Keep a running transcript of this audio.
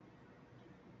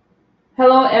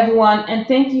Hello, everyone, and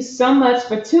thank you so much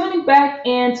for tuning back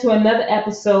in to another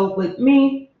episode with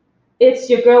me. It's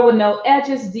your girl with no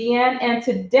edges, Deanne, and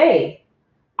today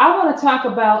I want to talk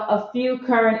about a few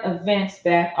current events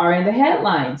that are in the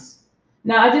headlines.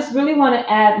 Now, I just really want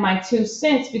to add my 2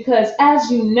 cents because,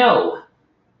 as you know,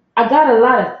 I got a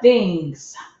lot of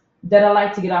things that I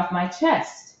like to get off my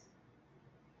chest.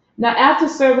 Now, after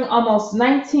serving almost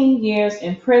 19 years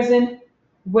in prison,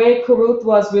 Ray Caruth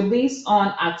was released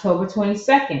on October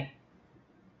 22nd.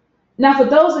 Now, for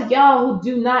those of y'all who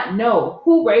do not know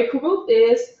who Ray Caruth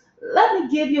is, let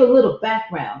me give you a little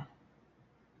background.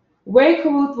 Ray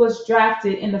Caruth was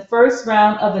drafted in the first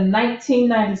round of the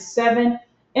 1997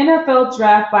 NFL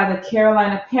Draft by the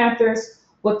Carolina Panthers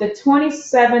with the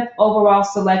 27th overall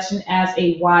selection as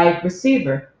a wide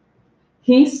receiver.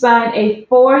 He signed a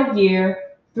 4-year,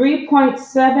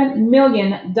 $3.7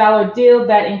 million deal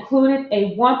that included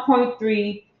a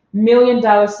 $1.3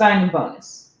 million signing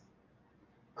bonus.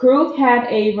 Caruth had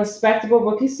a respectable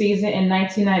rookie season in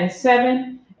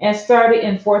 1997 and started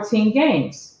in 14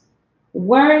 games.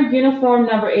 Wearing uniform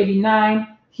number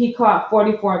 89, he caught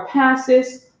 44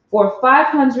 passes for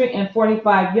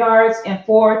 545 yards and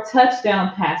 4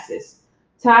 touchdown passes,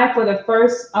 tied for the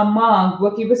first among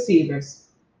rookie receivers.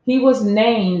 He was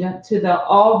named to the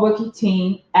all-rookie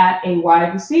team at a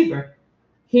wide receiver.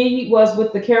 He was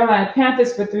with the Carolina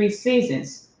Panthers for 3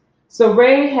 seasons. So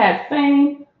Ray had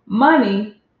fame,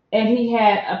 money, and he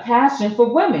had a passion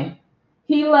for women.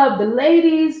 He loved the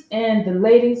ladies, and the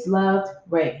ladies loved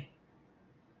Ray.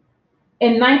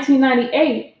 In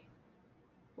 1998,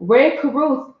 Ray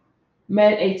Caruth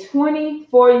met a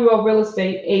 24-year-old real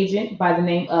estate agent by the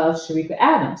name of Sharika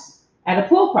Adams at a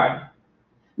pool party.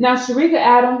 Now, Sharika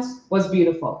Adams was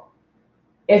beautiful.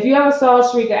 If you ever saw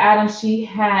Sharika Adams, she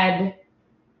had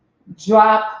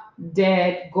drop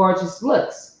dead gorgeous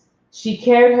looks. She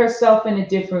carried herself in a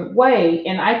different way,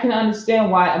 and I can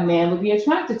understand why a man would be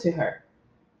attracted to her.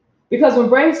 Because when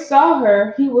Ray saw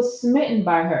her, he was smitten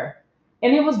by her.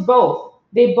 And it was both.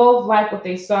 They both liked what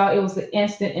they saw. It was an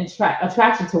instant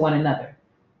attraction to one another.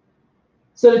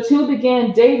 So the two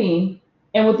began dating,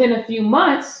 and within a few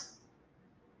months,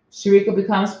 Sharika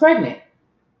becomes pregnant.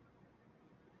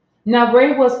 Now,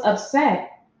 Ray was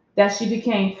upset that she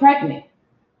became pregnant.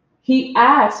 He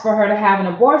asked for her to have an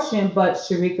abortion, but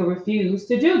Sharika refused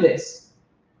to do this.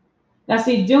 Now,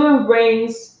 see, during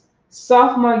Ray's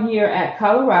sophomore year at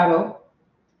Colorado,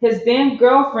 his then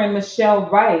girlfriend, Michelle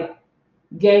Wright,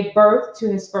 gave birth to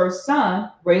his first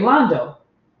son, Raylondo.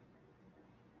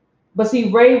 But see,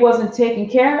 Ray wasn't taking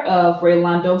care of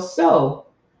Raylondo, so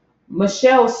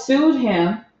Michelle sued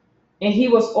him and he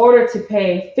was ordered to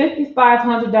pay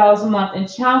 $5,500 a month in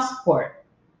child support.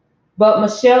 But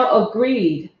Michelle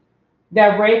agreed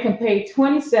that Ray can pay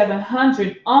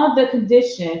 $2,700 on the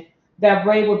condition that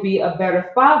Ray would be a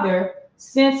better father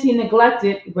since he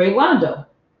neglected Raylondo.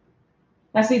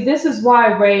 Now, see, this is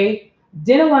why Ray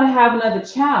didn't want to have another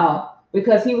child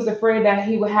because he was afraid that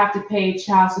he would have to pay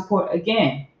child support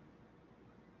again.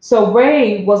 So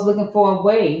Ray was looking for a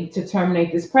way to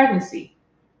terminate this pregnancy.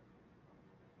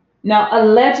 Now,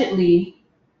 allegedly,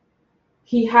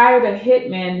 he hired a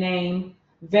hitman named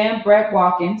Van Brett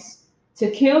Watkins to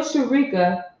kill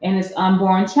Sharika and his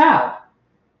unborn child.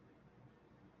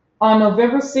 On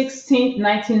November 16,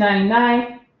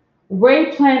 1999,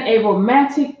 Ray planned a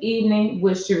romantic evening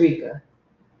with Sharika.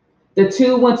 The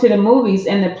two went to the movies,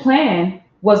 and the plan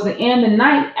was to end the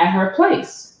night at her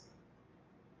place.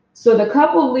 So the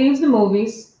couple leaves the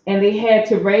movies and they head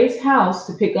to Ray's house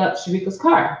to pick up Sharika's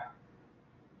car.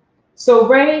 So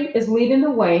Ray is leading the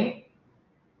way,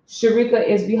 Sharika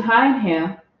is behind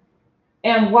him,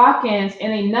 and Watkins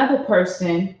and another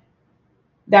person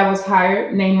that was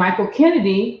hired named Michael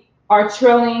Kennedy are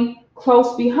trailing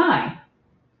close behind.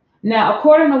 Now,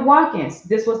 according to Watkins,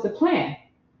 this was the plan.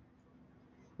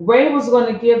 Ray was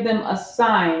going to give them a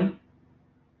sign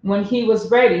when he was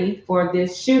ready for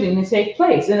this shooting to take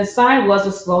place, and the sign was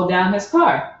to slow down his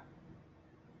car.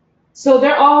 So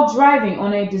they're all driving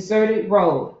on a deserted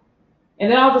road,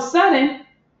 and then all of a sudden,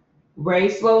 Ray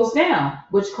slows down,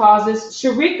 which causes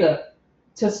Sharika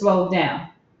to slow down.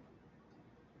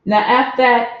 Now, at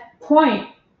that point,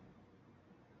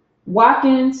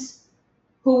 Watkins,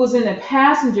 who was in the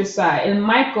passenger side, and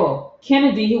Michael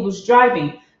Kennedy, who was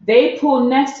driving, they pulled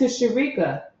next to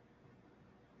Sharika.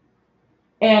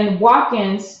 And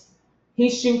Watkins, he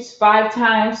shoots 5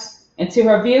 times into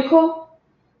her vehicle.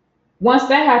 Once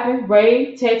that happened,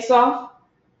 Ray takes off,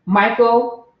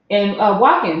 Michael and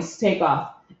Watkins take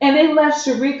off. And they left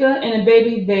Sharika and the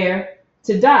baby there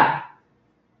to die.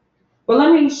 But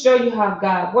let me show you how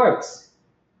God works.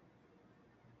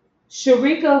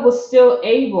 Sharika was still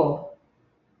able,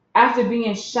 after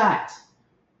being shot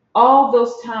all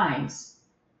those times,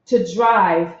 to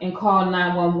drive and call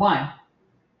 911.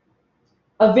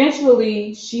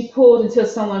 Eventually, she pulled into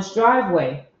someone's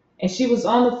driveway and she was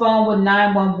on the phone with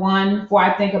 911 for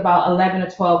I think about 11 or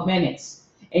 12 minutes.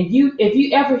 And if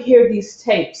you ever hear these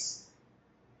tapes,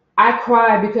 I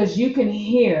cry because you can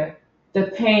hear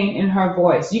the pain in her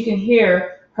voice. You can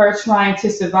hear her trying to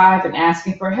survive and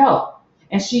asking for help.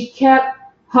 And she kept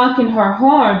honking her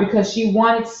horn because she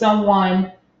wanted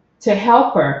someone to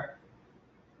help her.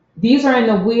 These are in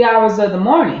the wee hours of the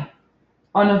morning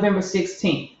on November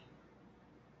 16th.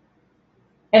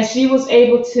 And she was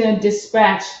able to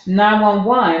dispatch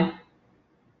 911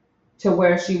 to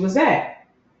where she was at.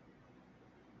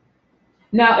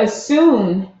 Now, as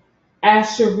soon as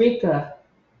Sharika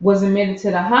was admitted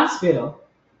to the hospital,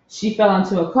 she fell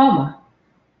into a coma.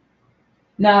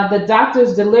 Now, the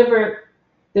doctors delivered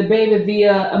the baby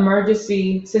via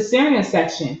emergency cesarean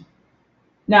section.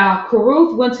 Now,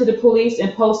 Caruth went to the police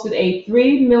and posted a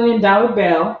 $3 million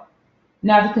bail.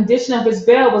 Now, the condition of his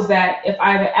bail was that if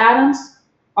either Adams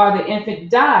or the infant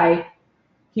died,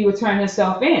 he would turn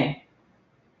himself in.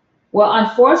 Well,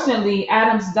 unfortunately,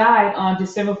 Adams died on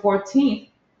December 14th,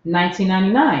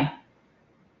 1999.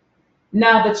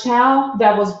 Now, the child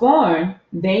that was born,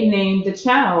 they named the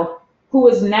child, who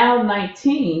is now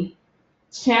 19,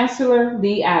 Chancellor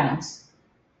Lee Adams.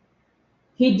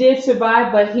 He did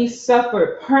survive, but he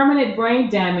suffered permanent brain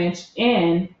damage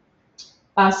and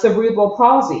cerebral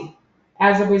palsy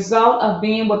as a result of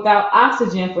being without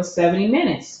oxygen for 70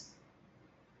 minutes.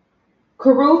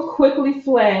 Caruth quickly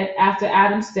fled after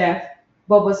Adams' death,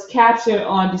 but was captured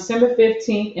on December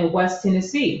 15th in West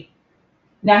Tennessee.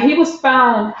 Now, he was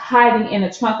found hiding in the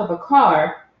trunk of a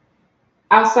car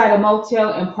outside a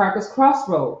motel in Parker's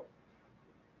Crossroad.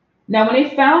 Now, when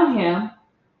they found him,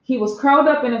 he was curled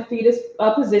up in a fetus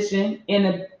position in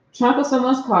the trunk of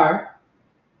someone's car.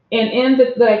 And in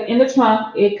the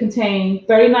trunk, it contained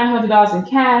 $3,900 in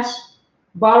cash,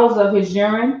 bottles of his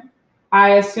urine,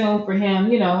 I assume for him,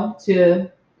 to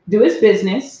do his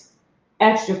business,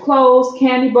 extra clothes,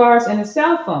 candy bars, and a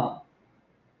cell phone.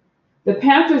 The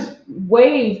Panthers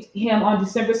waived him on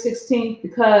December 16th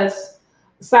because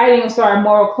citing a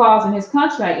moral clause in his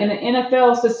contract, and the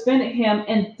NFL suspended him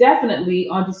indefinitely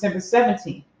on December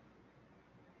 17th.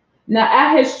 Now,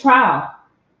 at his trial,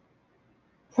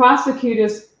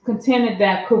 prosecutors contended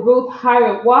that Caruth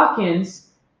hired Watkins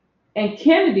and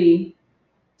Kennedy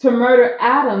to murder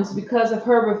Adams because of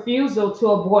her refusal to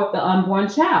abort the unborn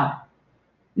child.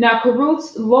 Now,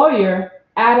 Caruth's lawyer,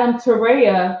 Adam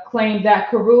Torreya, claimed that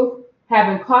Caruth had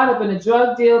been caught up in a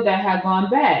drug deal that had gone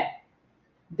bad.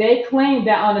 They claimed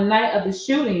that on the night of the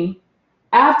shooting,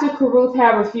 after Caruth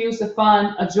had refused to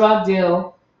fund a drug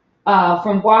deal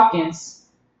from Watkins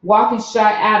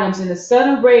shot Adams in a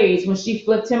sudden rage when she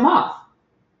flipped him off.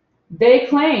 They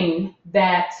claimed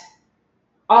that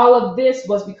all of this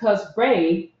was because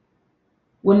Ray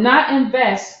would not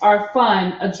invest or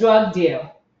fund a drug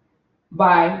deal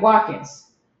by Watkins.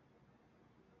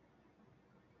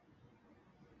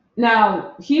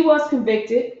 Now, he was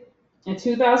convicted in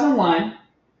 2001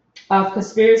 of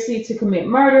conspiracy to commit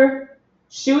murder,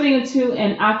 shooting into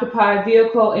an occupied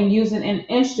vehicle, and using an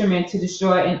instrument to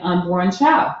destroy an unborn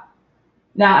child.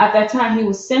 Now, at that time, he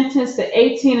was sentenced to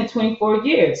 18 and 24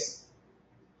 years.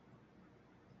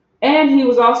 And he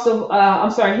was also,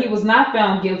 he was not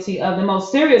found guilty of the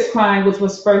most serious crime, which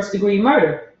was first-degree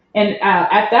murder. And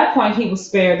at that point, he was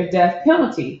spared the death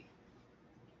penalty.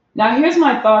 Now, here's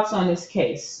my thoughts on this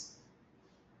case.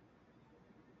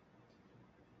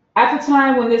 At the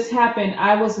time when this happened,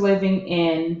 I was living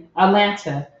in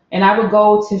Atlanta, and I would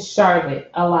go to Charlotte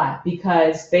a lot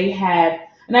because they had,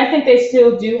 and I think they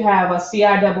still do have, a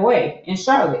CIAA in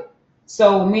Charlotte.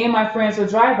 So me and my friends would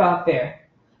drive out there.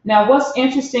 Now, what's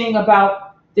interesting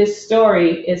about this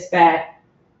story is that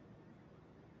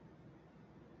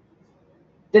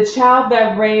the child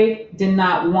that Ray did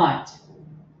not want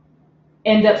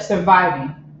ended up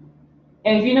surviving.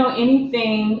 And if you know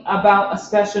anything about a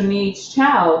special needs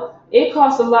child, it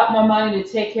costs a lot more money to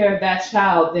take care of that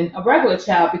child than a regular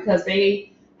child because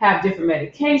they have different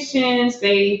medications.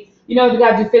 They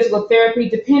got to do physical therapy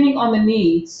depending on the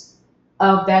needs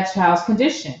of that child's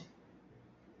condition.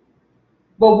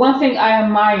 But one thing I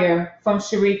admire from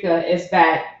Sharika is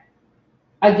that,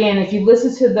 again, if you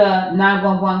listen to the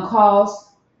 911 calls,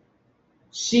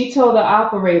 she told the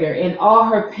operator in all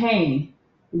her pain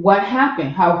what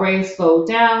happened, how Ray slowed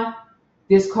down,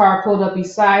 this car pulled up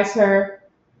beside her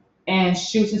and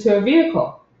shoots into her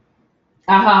vehicle.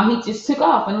 How he just took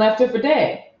off and left her for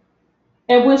dead.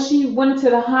 And when she went into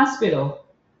the hospital,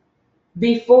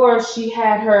 before she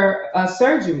had her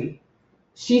surgery.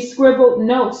 She scribbled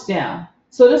notes down.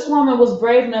 So this woman was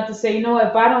brave enough to say, you know,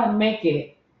 if I don't make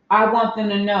it, I want them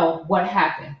to know what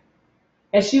happened.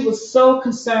 And she was so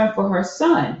concerned for her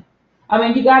son. I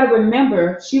mean, you got to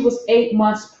remember, she was 8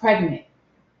 months pregnant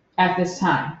at this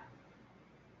time.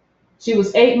 She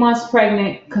was 8 months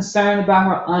pregnant, concerned about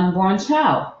her unborn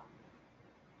child.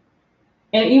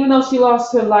 And even though she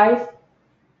lost her life,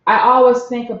 I always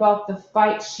think about the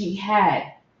fight she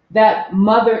had, that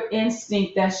mother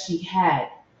instinct that she had,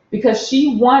 because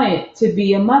she wanted to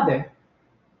be a mother.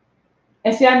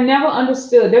 And see, I never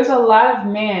understood. There's a lot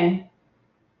of men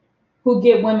who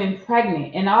get women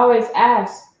pregnant, and I always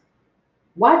ask,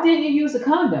 why didn't you use a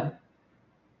condom?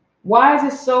 Why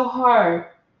is it so hard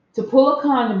to pull a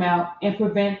condom out and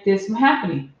prevent this from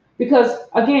happening? Because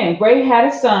again, Ray had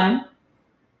a son,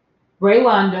 Ray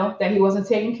Londo, that he wasn't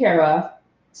taking care of.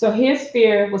 So his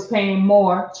fear was paying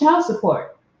more child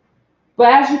support.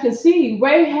 But as you can see,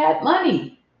 Ray had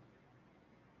money.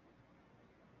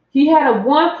 He had a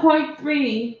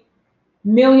 $1.3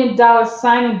 million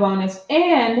signing bonus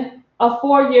and a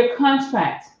 4-year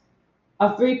contract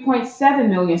of $3.7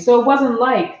 million. So it wasn't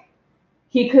like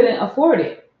he couldn't afford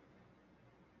it.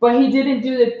 But he didn't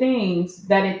do the things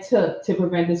that it took to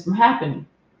prevent this from happening.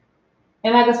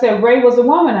 And like I said, Ray was a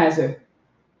womanizer.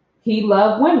 He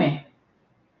loved women.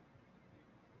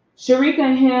 Sharika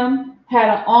and him had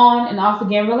an on and off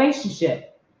again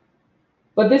relationship.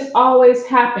 But this always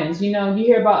happens. You know, you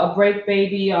hear about a break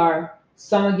baby or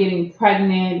someone getting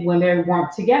pregnant when they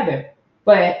weren't together.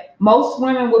 But most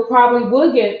women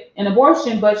would get an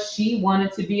abortion, but she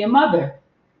wanted to be a mother.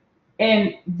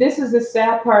 And this is the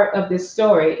sad part of this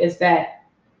story, is that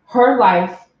her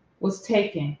life was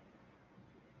taken.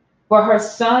 But her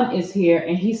son is here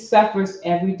and he suffers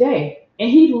every day. And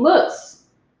he looks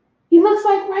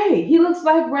like Ray. He looks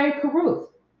like Ray Caruth.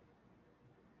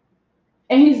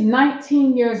 And he's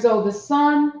 19 years old. The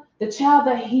son, the child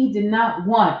that he did not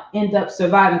want, ended up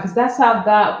surviving, because that's how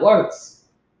God works.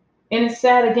 And it's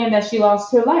sad again that she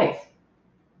lost her life.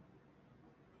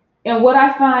 And what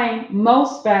I find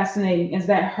most fascinating is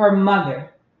that her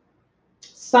mother,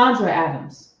 Sandra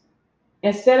Adams,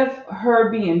 instead of her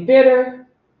being bitter,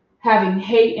 having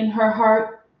hate in her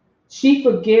heart, she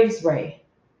forgives Ray.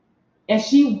 And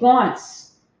she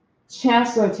wants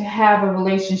Chancellor to have a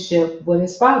relationship with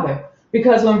his father.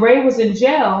 Because when Ray was in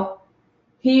jail,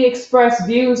 he expressed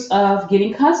views of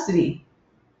getting custody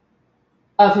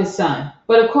of his son.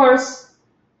 But of course,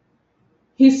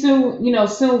 he soon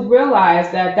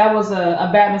realized that that was a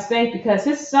bad mistake, because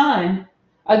his son,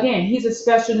 again, he's a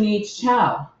special needs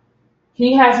child.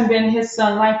 He hasn't been in his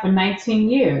son's life for 19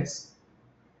 years.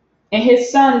 And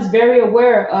his son is very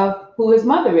aware of who his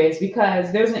mother is,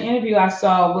 because there's an interview I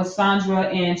saw with Sandra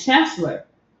and Chancellor.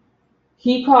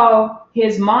 He called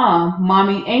his mom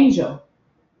Mommy Angel.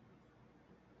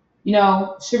 You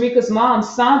know, Sharika's mom,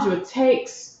 Sandra,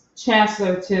 takes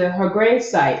Chancellor to her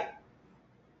gravesite.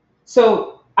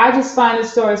 So I just find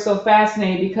this story so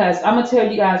fascinating, because I'm going to tell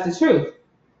you guys the truth.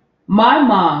 My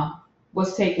mom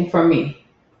was taken from me.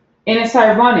 And it's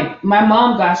ironic. My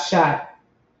mom got shot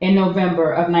in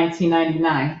November of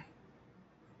 1999.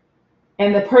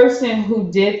 And the person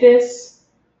who did this,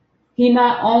 he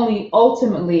not only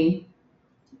ultimately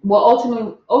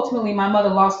my mother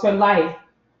lost her life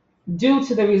due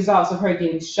to the results of her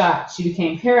getting shot. She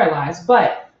became paralyzed.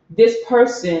 But this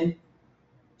person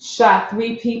shot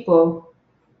 3 people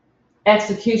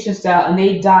execution style, and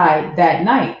they died that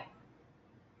night.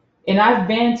 And I've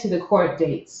been to the court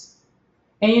dates.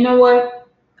 And you know what?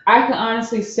 I can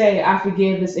honestly say I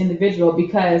forgive this individual,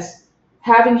 because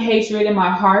having hatred in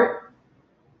my heart,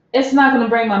 it's not going to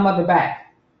bring my mother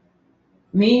back.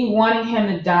 Me wanting him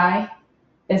to die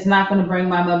is not going to bring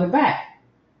my mother back.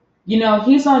 You know,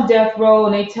 he's on death row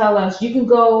and they tell us you can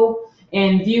go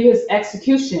and view his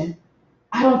execution.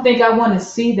 I don't think I want to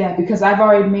see that, because I've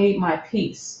already made my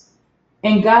peace.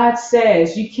 And God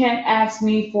says you can't ask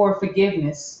me for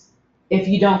forgiveness if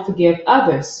you don't forgive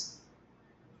others.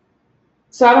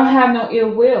 So I don't have no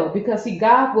ill will, because see,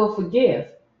 God will forgive.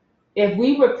 If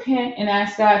we repent and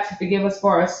ask God to forgive us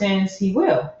for our sins, he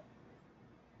will.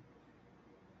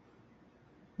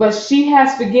 But she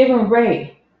has forgiven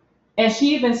Ray. And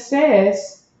she even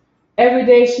says every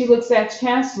day she looks at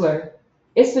Chancellor,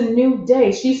 it's a new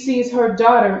day. She sees her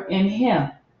daughter in him.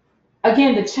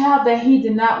 Again, the child that he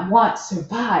did not want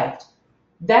survived.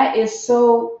 That is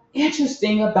so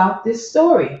interesting about this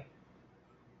story.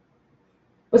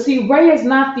 But see, Ray is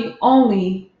not the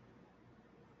only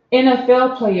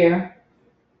NFL player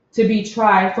to be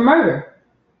tried for murder.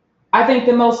 I think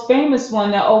the most famous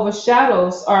one that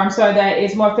overshadows, or I'm sorry, that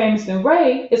is more famous than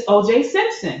Ray, is O.J.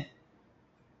 Simpson.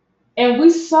 And we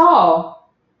saw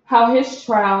how his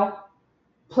trial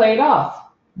played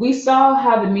off. We saw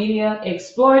how the media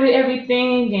exploited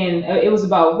everything, and it was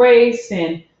about race.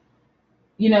 And,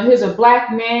 here's a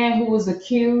black man who was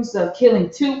accused of killing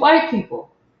two white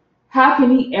people. How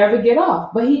can he ever get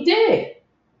off? But he did.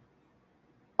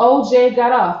 OJ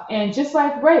got off. And just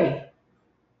like Ray,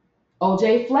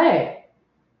 OJ fled.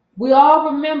 We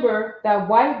all remember that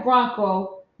white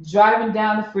Bronco driving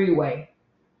down the freeway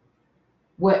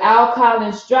with Al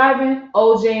Collins driving,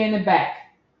 OJ in the back.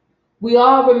 We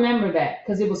all remember that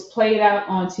because it was played out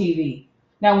on TV.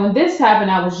 Now, when this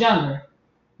happened, I was younger,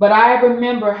 but I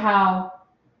remember how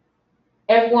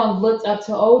everyone looked up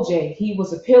to OJ. He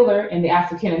was a pillar in the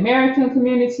African American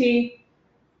community.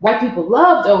 White people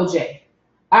loved OJ.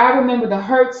 I remember the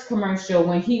Hertz commercial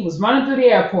when he was running through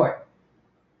the airport,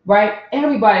 right?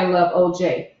 Everybody loved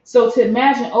OJ. So to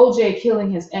imagine OJ killing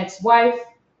his ex-wife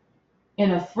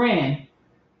and a friend,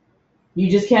 you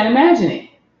just can't imagine it.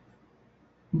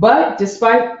 But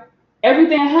despite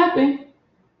everything that happened,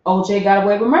 OJ got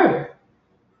away with murder.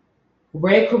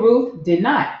 Ray Caruth did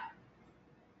not.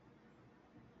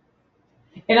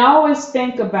 And I always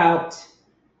think about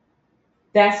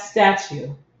that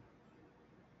statue,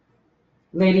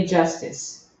 Lady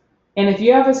Justice. And if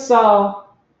you ever saw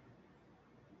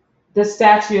the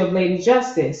statue of Lady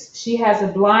Justice, she has a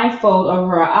blindfold over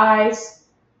her eyes,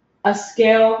 a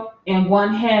scale in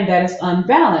one hand that is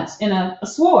unbalanced, and a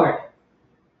sword.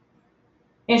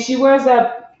 And she wears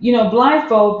that,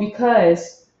 blindfold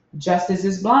because justice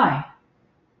is blind.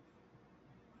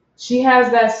 She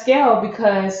has that scale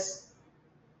because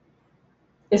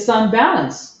it's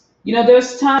unbalanced.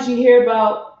 There's times you hear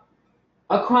about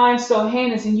a crime so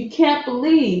heinous and you can't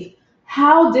believe,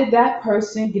 how did that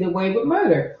person get away with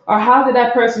murder? Or how did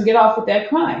that person get off with that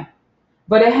crime?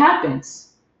 But it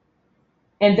happens.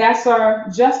 And that's our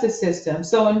justice system.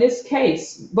 So in this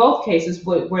case, both cases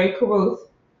with Ray Caruth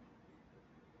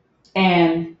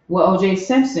and with O.J.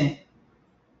 Simpson,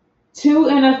 two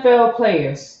NFL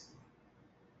players,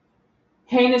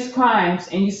 heinous crimes,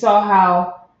 and you saw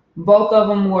how both of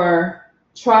them were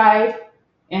tried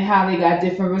and how they got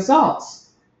different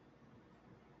results.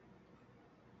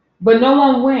 But no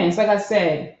one wins, like I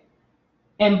said.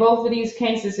 And both of these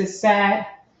cases is sad.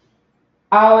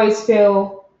 I always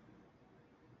feel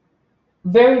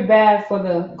very bad for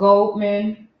the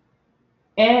Goldman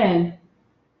and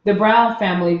the Brown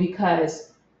family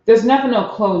because there's never no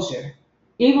closure.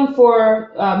 Even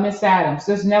for Miss Adams,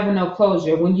 there's never no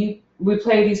closure. When you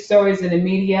replay these stories in the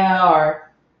media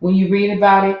or when you read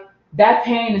about it, that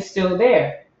pain is still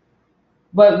there.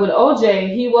 But with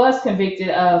OJ, he was convicted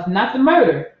of not the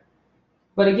murder.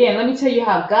 But again, let me tell you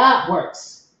how God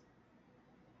works.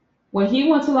 When he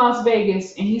went to Las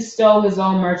Vegas and he stole his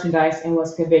own merchandise and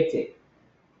was convicted,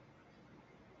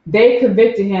 they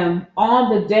convicted him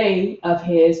on the day of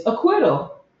his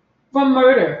acquittal from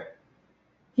murder.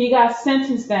 He got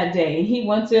sentenced that day. He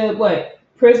went to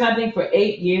prison, I think, for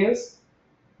 8 years.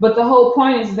 But the whole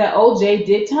point is that OJ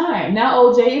did time. Now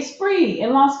OJ is free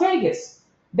in Las Vegas.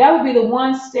 That would be the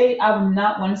one state I would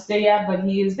not want to stay at, but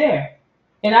he is there.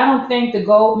 And I don't think the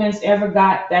Goldmans ever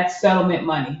got that settlement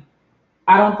money.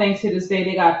 I don't think to this day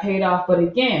they got paid off. But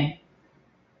again,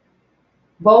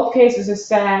 both cases are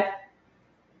sad.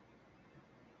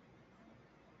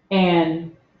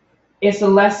 And it's a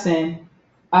lesson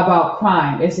about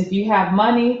crime. It's if you have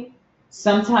money,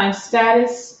 sometimes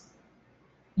status,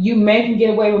 you may can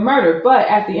get away with murder. But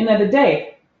at the end of the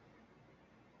day,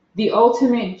 the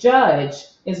ultimate judge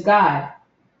is God.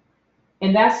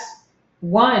 And that's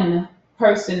one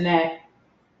person that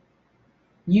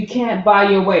you can't buy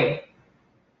your way.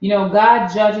 God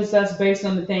judges us based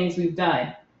on the things we've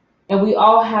done. And we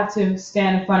all have to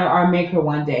stand in front of our Maker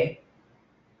one day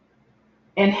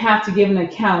and have to give an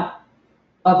account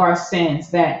of our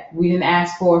sins that we didn't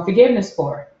ask for forgiveness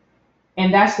for.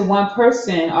 And that's the one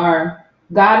person, or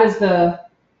God is the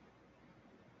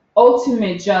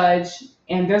ultimate judge,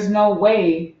 and there's no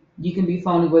way you can be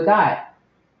phony with God.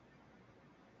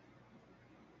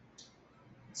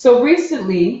 So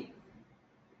recently,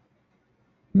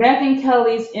 Megyn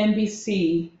Kelly's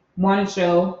NBC morning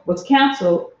show was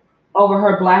canceled over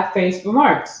her blackface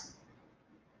remarks.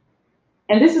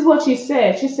 And this is what she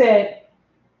said. She said,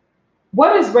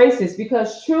 "What is racist?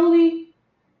 Because truly,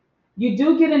 you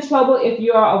do get in trouble if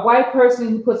you are a white person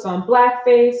who puts on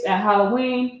blackface at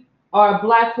Halloween or a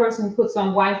black person who puts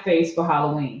on whiteface for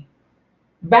Halloween.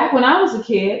 Back when I was a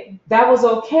kid, that was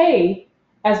okay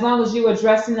as long as you were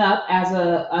dressing up as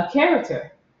a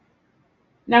character.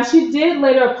 Now, she did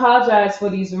later apologize for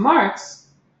these remarks,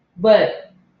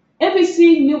 but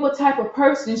NBC knew what type of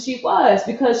person she was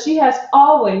because she has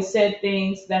always said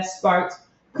things that sparked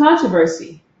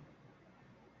controversy.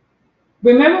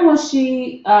 Remember when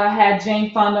she had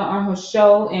Jane Fonda on her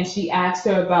show and she asked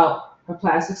her about her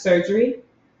plastic surgery?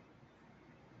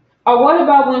 Or what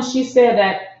about when she said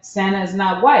that Santa is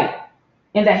not white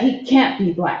and that he can't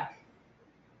be black?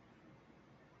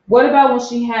 What about when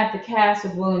she had the cast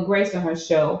of Will and Grace on her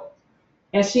show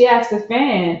and she asked a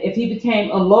fan if he became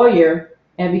a lawyer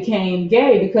and became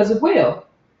gay because of Will?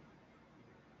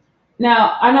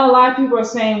 Now, I know a lot of people are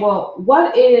saying, well,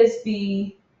 what is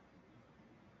the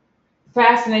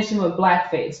fascination with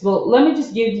blackface? Well, let me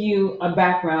just give you a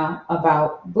background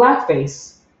about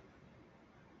blackface.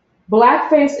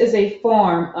 Blackface is a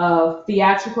form of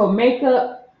theatrical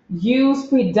makeup used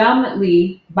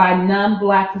predominantly by non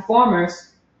black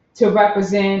performers to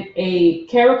represent a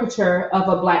caricature of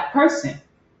a black person.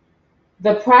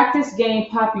 The practice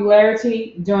gained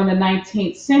popularity during the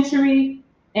 19th century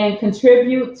and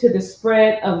contribute to the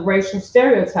spread of racial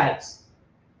stereotypes.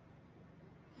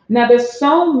 Now, there's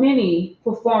so many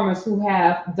performers who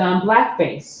have done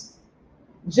blackface.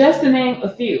 Just to name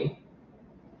a few,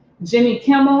 Jimmy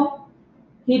Kimmel,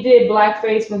 he did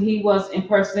blackface when he was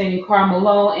impersonating Karl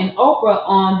Malone and Oprah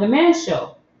on The Man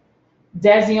Show.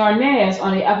 Desi Arnaz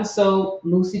on the episode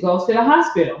Lucy Goes to the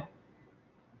Hospital.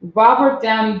 Robert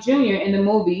Downey Jr. in the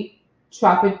movie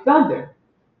Tropic Thunder.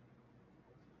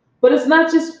 But it's not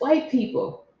just white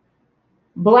people.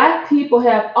 Black people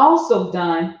have also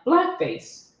done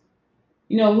blackface.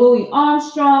 You know, Louis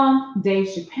Armstrong, Dave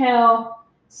Chappelle,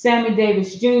 Sammy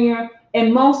Davis Jr.,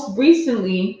 and most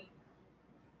recently,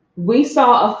 we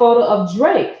saw a photo of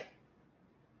Drake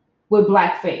with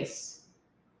blackface.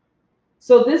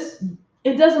 So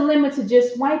it doesn't limit to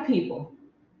just white people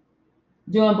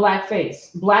doing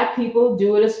blackface. Black people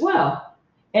do it as well.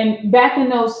 And back in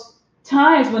those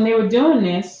times when they were doing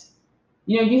this,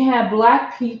 you know, you had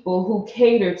black people who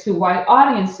cater to white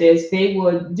audiences. They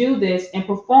would do this and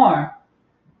perform,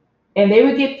 and they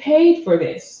would get paid for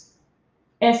this.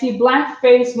 And see,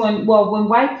 blackface, when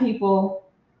white people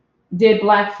did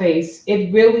blackface,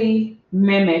 it really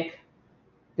mimicked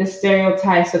the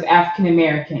stereotypes of African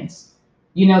Americans.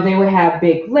 You know, they would have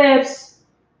big lips,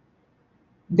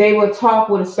 they would talk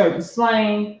with a certain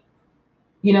slang,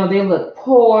 you know, they look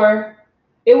poor.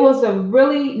 It was a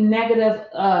really negative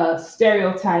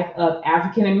stereotype of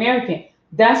African American.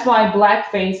 That's why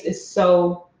blackface is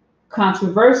so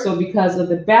controversial because of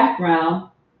the background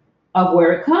of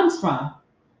where it comes from.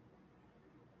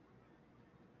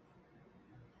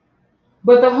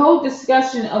 But the whole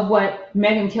discussion of what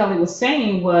Megyn Kelly was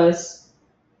saying was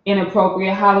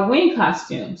inappropriate Halloween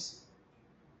costumes.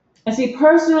 And see,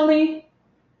 personally,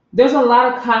 there's a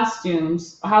lot of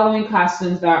costumes, Halloween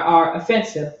costumes, that are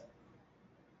offensive.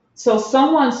 So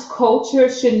someone's culture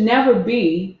should never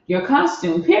be your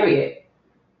costume, period.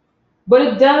 But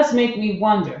it does make me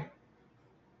wonder,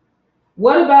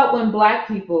 what about when black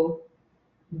people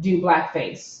do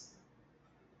blackface?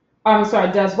 Or, I'm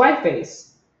sorry, does whiteface?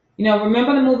 You know,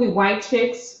 remember the movie White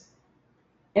Chicks?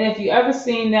 And if you ever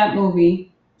seen that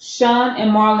movie, Sean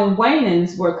and Marlon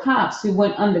Wayans were cops who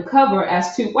went undercover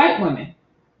as two white women.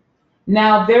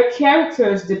 Now, their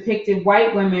characters depicted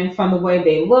white women from the way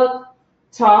they look,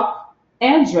 talk,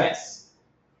 and dress.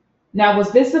 Now,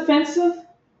 was this offensive?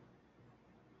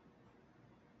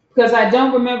 Because I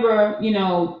don't remember, you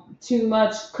know, too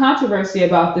much controversy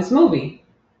about this movie.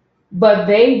 But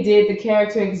they did the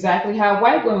character exactly how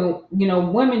white women, you know,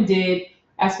 women did,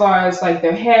 as far as like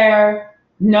their hair,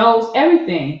 nose,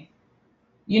 everything.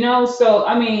 You know, so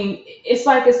I mean, it's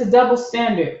like it's a double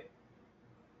standard.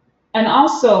 And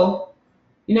also,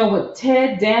 you know, with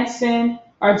Ted Danson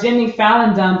or Jimmy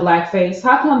Fallon done blackface,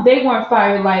 how come they weren't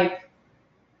fired like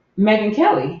Megyn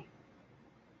Kelly?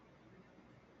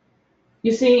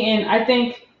 You see, and I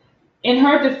think in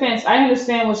her defense, I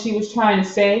understand what she was trying to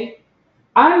say.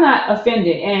 I'm not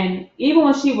offended. And even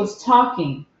when she was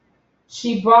talking,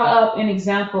 she brought up an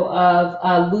example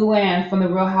of Luann from the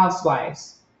Real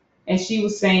Housewives. And she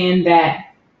was saying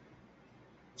that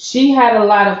she had a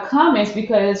lot of comments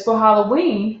because for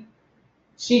Halloween,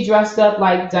 she dressed up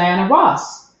like Diana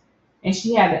Ross. And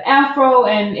she had the afro,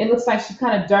 and it looks like she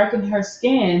kind of darkened her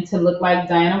skin to look like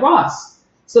Diana Ross.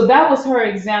 So that was her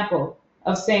example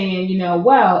of saying, you know,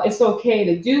 well, it's okay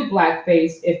to do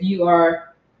blackface if you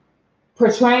are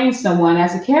portraying someone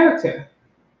as a character.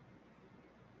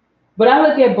 But I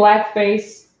look at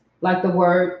blackface like the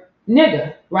word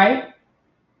nigger, right?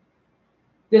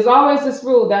 There's always this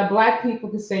rule that black people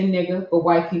can say nigger, but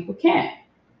white people can't.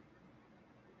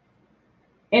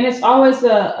 And it's always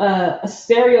a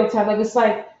stereotype.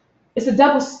 Like it's a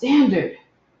double standard.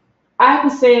 I can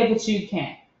say it, but you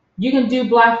can't. You can do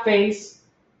blackface,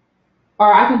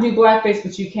 or I can do blackface,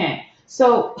 but you can't.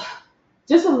 So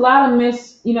just a lot of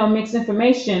mixed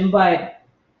information. But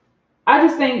I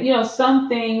just think some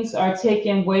things are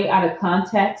taken way out of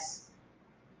context,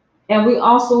 and we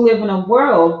also live in a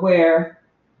world where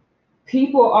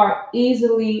people are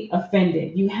easily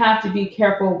offended. You have to be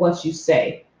careful what you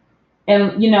say.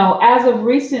 And as of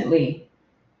recently,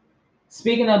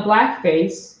 speaking of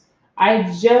blackface, I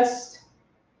just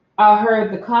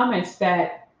heard the comments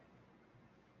that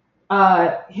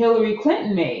Hillary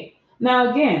Clinton made.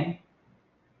 Now, again,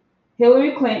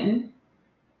 Hillary Clinton,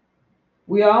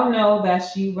 we all know that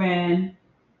she ran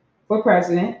for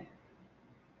president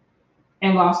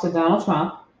and lost to Donald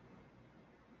Trump.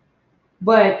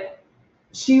 But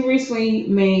she recently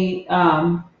made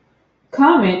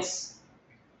comments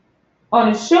on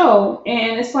a show,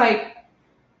 and it's like,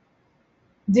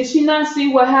 did she not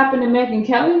see what happened to Megyn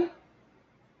Kelly?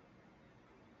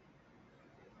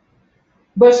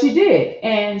 But she did,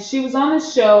 and she was on the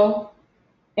show,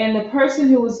 and the person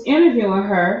who was interviewing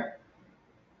her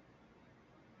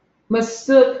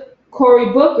mistook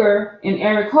Cory Booker and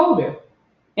Eric Holder.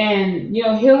 And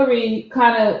Hillary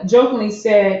kind of jokingly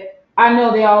said, "I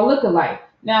know they all look alike."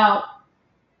 Now,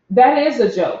 that is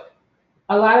a joke.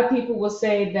 A lot of people will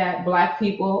say that black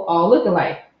people all look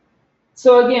alike.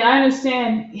 So again, I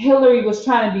understand Hillary was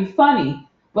trying to be funny,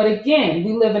 but again,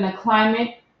 we live in a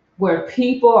climate where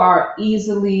people are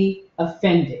easily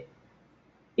offended,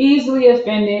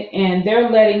 and they're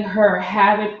letting her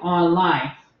have it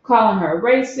online, calling her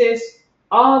racist,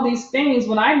 all these things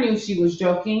when I knew she was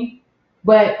joking.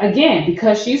 But again,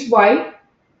 because she's white,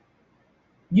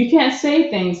 you can't say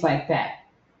things like that.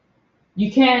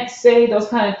 You can't say those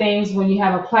kind of things when you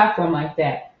have a platform like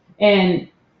that. And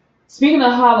speaking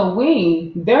of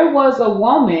Halloween, there was a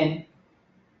woman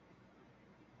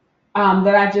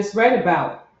that I just read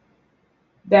about,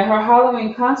 that her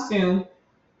Halloween costume,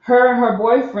 her and her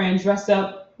boyfriend dressed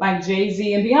up like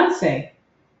Jay-Z and Beyonce.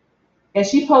 And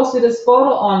she posted this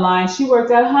photo online. She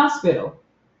worked at a hospital.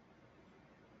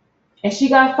 And she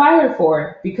got fired for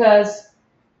it because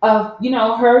of,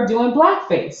 her doing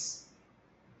blackface.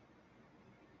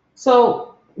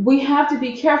 So we have to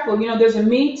be careful. There's a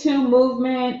Me Too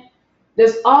movement.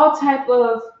 There's all type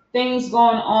of things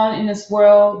going on in this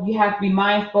world. You have to be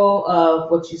mindful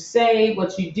of what you say,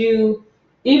 what you do,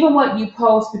 even what you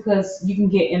post, because you can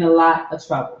get in a lot of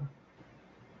trouble.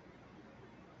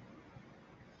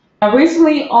 Now,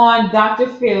 recently on Dr.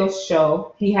 Phil's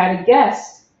show, he had a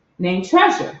guest named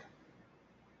Treasure.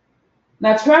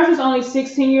 Now, Treasure's only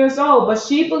 16 years old, but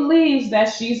she believes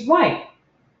that she's white.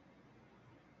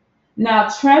 Now,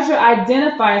 Treasure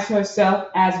identifies herself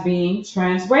as being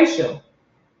transracial.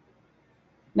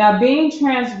 Now, being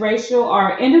transracial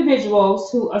are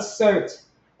individuals who assert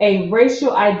a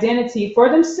racial identity for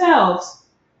themselves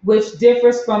which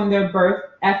differs from their birth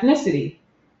ethnicity.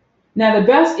 Now, the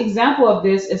best example of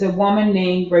this is a woman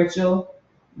named Rachel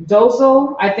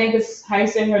Dolezal. I think it's how you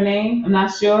say her name. I'm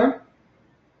not sure.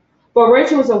 But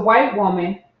Rachel is a white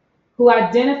woman who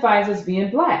identifies as being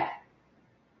black.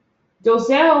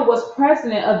 Dolezal was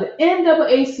president of the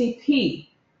NAACP,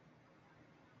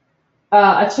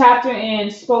 a chapter in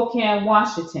Spokane,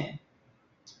 Washington.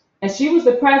 And she was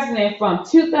the president from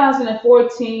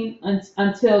 2014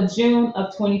 until June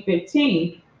of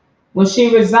 2015, when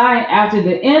she resigned after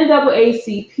the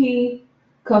NAACP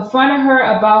confronted her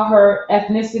about her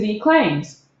ethnicity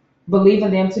claims,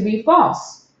 believing them to be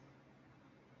false.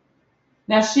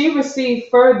 Now, she received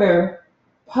further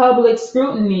public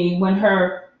scrutiny when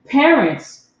her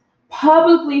parents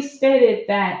publicly stated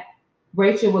that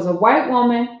Rachel was a white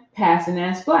woman passing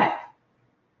as black.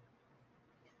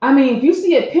 I mean, if you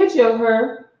see a picture of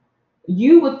her,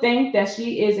 you would think that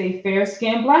she is a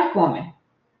fair-skinned black woman.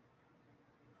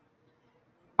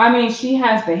 I mean, she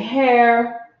has the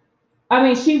hair. I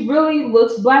mean, she really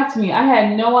looks black to me. I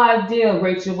had no idea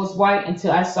Rachel was white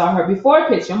until I saw her before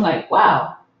picture. I'm like,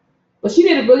 wow. But she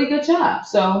did a really good job,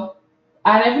 so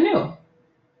I never knew.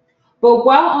 But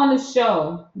while on the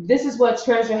show, this is what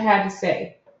Treasure had to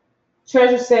say.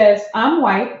 Treasure says, "I'm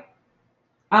white.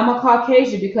 I'm a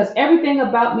Caucasian because everything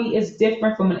about me is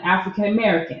different from an African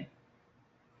American."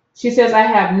 She says, "I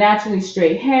have naturally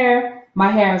straight hair.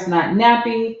 My hair is not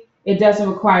nappy. It doesn't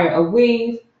require a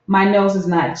weave. My nose is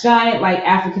not giant like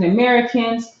African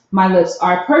Americans. My lips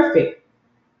are perfect.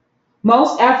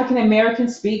 Most African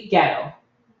Americans speak ghetto.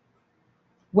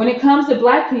 When it comes to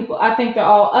black people, I think they're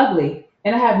all ugly,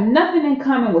 and I have nothing in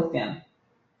common with them.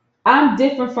 I'm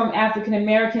different from African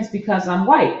Americans because I'm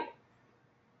white.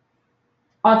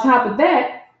 On top of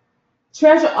that,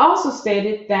 Treasure also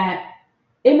stated that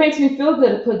it makes me feel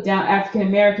good to put down African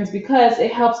Americans because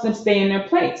it helps them stay in their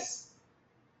place.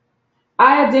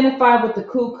 I identify with the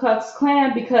Ku Klux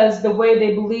Klan because the way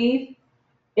they believe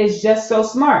is just so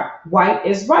smart. White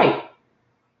is right.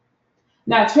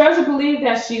 Now, Treasure believed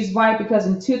that she's white because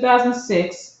in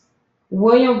 2006,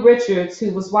 William Richards,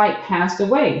 who was white, passed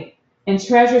away. And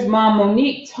Treasure's mom,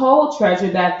 Monique, told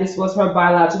Treasure that this was her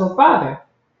biological father.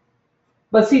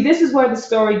 But see, this is where the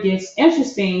story gets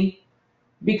interesting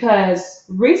because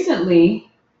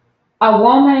recently a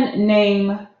woman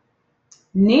named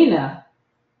Nina,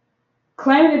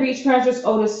 claiming to be Treasure's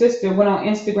older sister, went on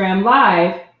Instagram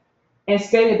Live and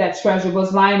stated that Treasure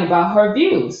was lying about her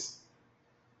views.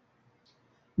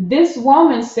 This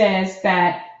woman says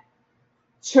that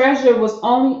Treasure was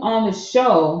only on the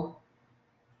show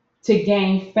to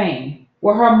gain fame.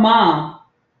 Well, her mom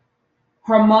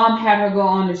had her go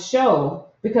on the show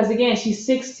because again, she's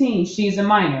 16, she's a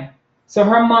minor. So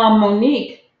her mom,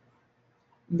 Monique,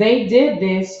 they did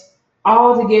this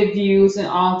all to get views and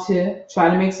all to try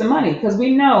to make some money because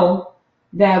we know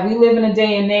that we live in a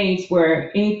day and age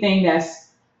where anything that's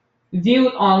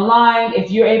viewed online,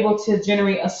 if you're able to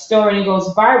generate a story and it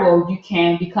goes viral, you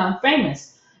can become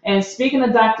famous. And speaking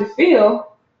of Dr. Phil,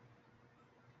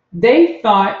 they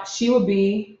thought she would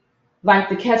be like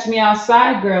the Catch Me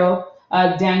Outside girl,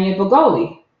 Danielle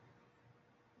Bogoli.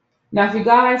 Now,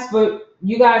 for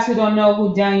you guys who don't know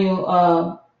who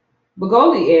Danielle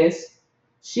Bogoli is,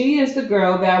 she is the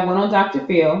girl that went on Dr.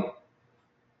 Phil,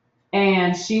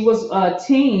 and she was a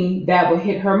teen that would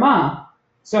hit her mom.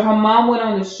 So her mom went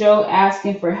on the show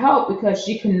asking for help because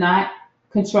she could not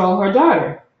control her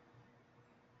daughter.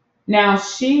 Now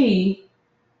she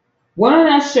went on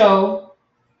that show,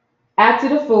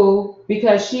 acted a fool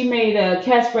because she made a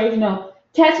catchphrase,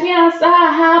 catch me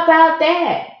outside, how about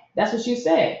that? That's what she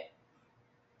said.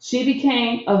 She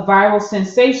became a viral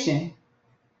sensation.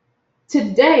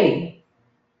 Today,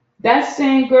 that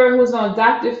same girl who's on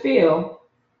Dr. Phil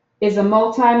is a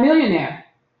multimillionaire.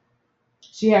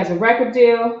 She has a record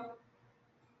deal.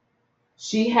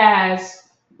 She has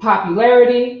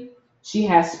popularity. She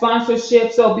has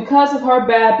sponsorship. So because of her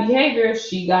bad behavior,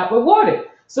 she got rewarded.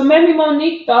 So maybe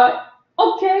Monique thought,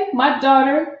 okay, my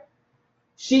daughter,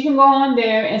 she can go on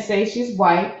there and say she's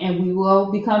white and we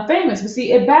will become famous. But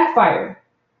see, it backfired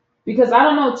because I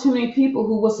don't know too many people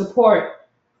who will support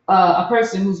a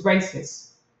person who's racist.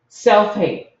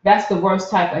 Self-hate. That's the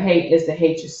worst type of hate, is to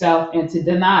hate yourself and to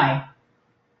deny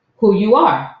who you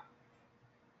are.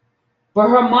 But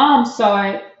her mom saw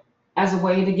it as a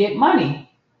way to get money.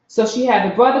 So she had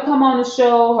the brother come on the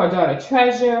show, her daughter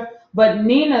Treasure, but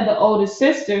Nina, the older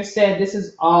sister, said this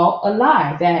is all a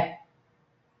lie, that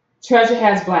Treasure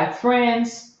has black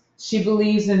friends. She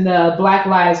believes in the Black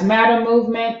Lives Matter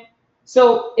movement.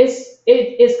 So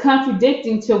it's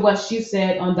contradicting to what she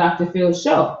said on Dr. Phil's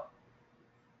show.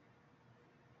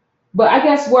 But I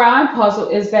guess where I'm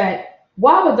puzzled is that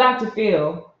why would Dr.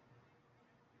 Phil,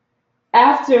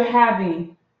 after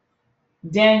having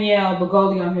Danielle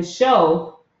Bogoli on his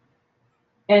show,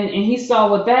 and he saw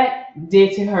what that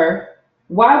did to her,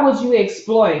 why would you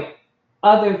exploit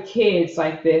other kids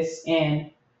like this and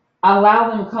allow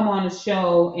them to come on the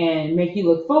show and make you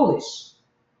look foolish?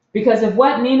 Because if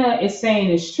what Nina is saying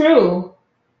is true,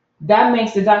 that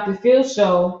makes the Dr. Phil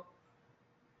show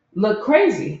look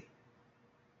crazy.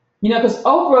 Because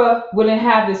Oprah wouldn't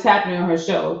have this happening on her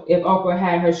show if Oprah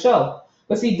had her show.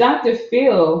 But see, Dr.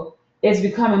 Phil is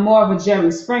becoming more of a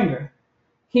Jerry Springer.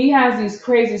 He has these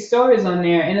crazy stories on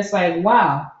there, and it's like,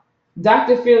 wow,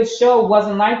 Dr. Phil's show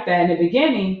wasn't like that in the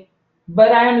beginning,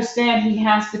 but I understand he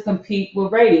has to compete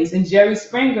with ratings, and Jerry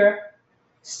Springer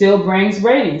still brings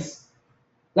ratings.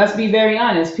 Let's be very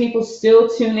honest. People still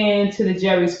tune in to the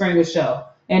Jerry Springer show,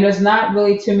 and there's not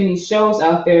really too many shows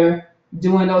out there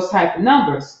doing those type of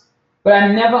numbers. But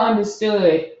I never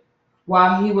understood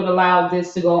why he would allow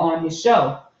this to go on his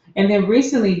show. And then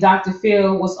recently, Dr.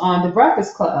 Phil was on The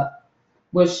Breakfast Club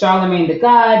with Charlamagne the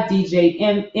God,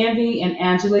 DJ Envy, and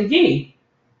Angela Yee.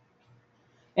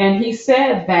 And he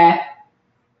said that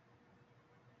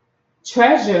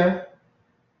Treasure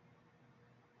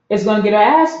is going to get her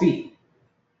ass beat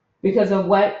because of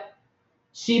what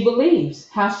she believes,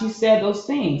 how she said those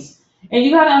things. And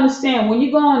you got to understand, when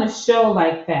you go on a show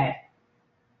like that,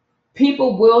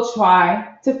 people will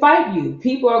try to fight you.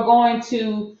 People are going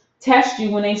to test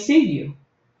you when they see you.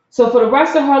 So for the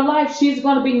rest of her life, she's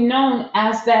going to be known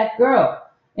as that girl.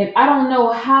 And I don't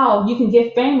know how you can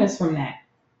get famous from that.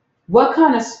 What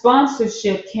kind of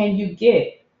sponsorship can you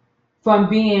get from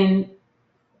being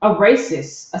a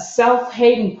racist, a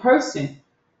self-hating person?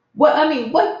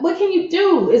 what can you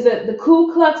do? Is the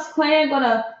Ku Klux Klan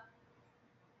gonna,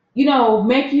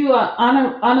 make you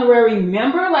an honorary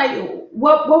member? Like,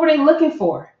 what were they looking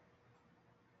for?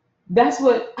 That's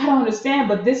what I don't understand.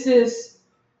 But this is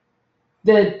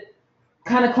the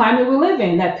kind of climate we live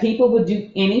in, that people would do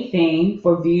anything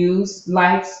for views,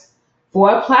 likes, for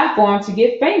a platform to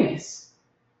get famous.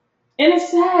 And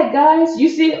it's sad, guys. You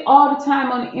see it all the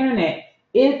time on the internet.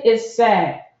 It is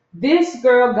sad. This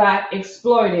girl got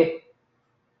exploited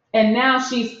and now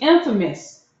she's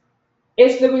infamous.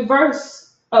 It's the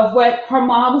reverse of what her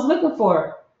mom was looking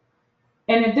for.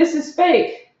 And if this is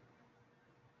fake,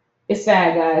 it's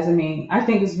sad, guys. I mean, I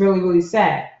think it's really, really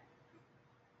sad.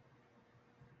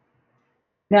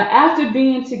 Now, after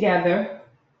being together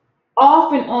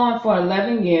off and on for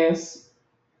 11 years,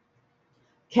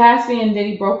 Cassie and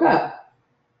Diddy broke up.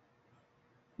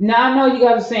 Now, I know you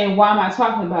guys are saying, why am I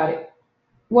talking about it?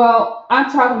 Well,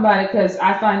 I'm talking about it because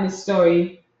I find this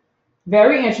story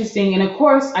very interesting. And of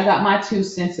course, I got my 2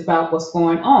 cents about what's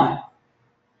going on.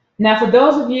 Now, for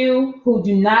those of you who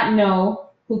do not know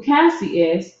who Cassie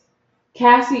is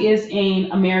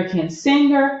an American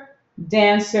singer,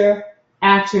 dancer,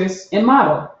 actress, and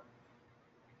model.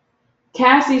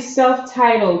 Cassie's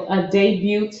self-titled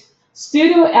debut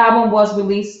studio album was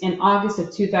released in August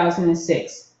of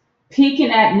 2006, peaking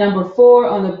at number 4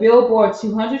 on the Billboard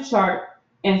 200 chart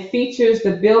and features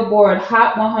the Billboard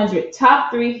Hot 100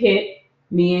 top 3 hit,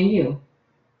 Me and You.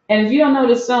 And if you don't know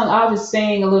this song, I'll just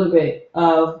sing a little bit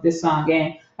of this song.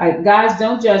 And guys,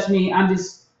 don't judge me. I'm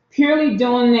just purely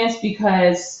doing this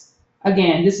because,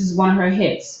 again, this is one of her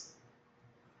hits.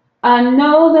 I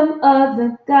know them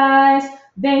other guys,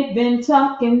 they've been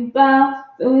talking about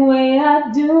the way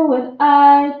I do what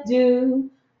I do.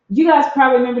 You guys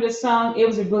probably remember this song. It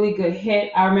was a really good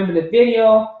hit. I remember the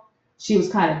video. She was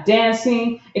kind of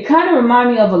dancing. It kind of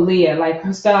reminded me of Aaliyah, like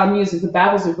her style of music, but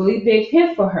that was a really big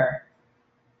hit for her.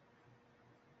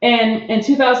 And in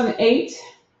 2008,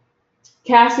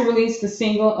 Cassie released the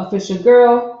single Official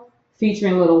Girl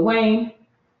featuring Lil Wayne.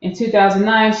 In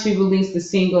 2009, she released the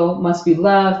single Must Be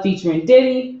Love featuring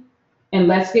Diddy and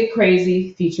Let's Get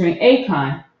Crazy featuring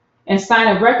Akon, and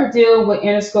signed a record deal with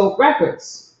Interscope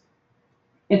Records.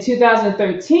 In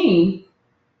 2013,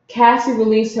 Cassie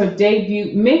released her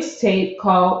debut mixtape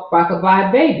called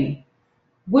Rockabye Baby,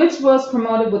 which was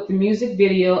promoted with the music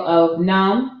video of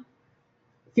Numb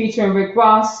featuring Rick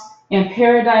Ross and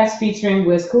Paradise featuring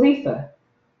Wiz Khalifa.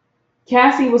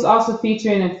 Cassie was also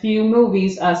featured in a few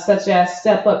movies such as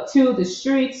Step Up 2, The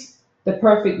Streets, The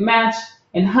Perfect Match,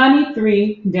 and Honey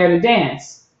 3, Dare to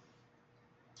Dance.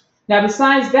 Now,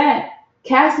 besides that,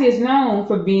 Cassie is known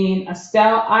for being a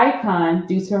style icon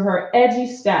due to her edgy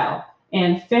style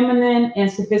and feminine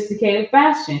and sophisticated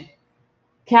fashion.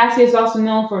 Cassie is also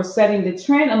known for setting the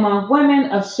trend among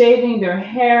women of shaving their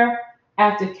hair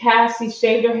after Cassie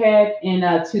shaved her head in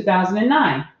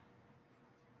 2009.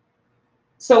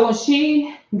 So when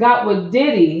she got with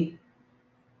Diddy,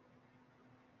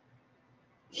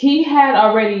 he had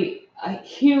already a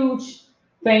huge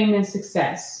fame and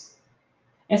success.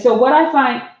 And so what I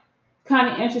find kind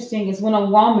of interesting is when a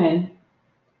woman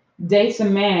dates a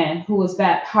man who is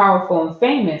that powerful and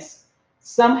famous,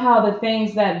 somehow the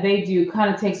things that they do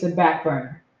kind of takes a back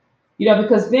burner.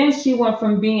 Because then she went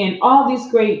from being all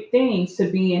these great things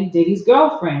to being Diddy's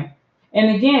girlfriend.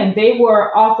 And again, they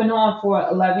were off and on for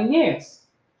 11 years.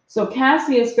 So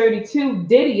Cassie is 32,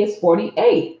 Diddy is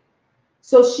 48.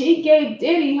 So she gave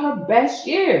Diddy her best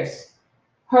years.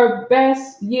 Her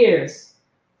best years.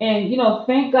 And,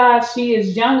 thank God she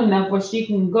is young enough where she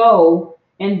can go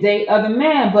and date other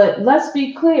men. But let's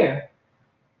be clear.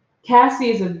 Cassie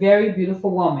is a very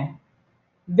beautiful woman.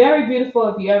 Very beautiful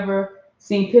if you ever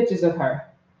seen pictures of her.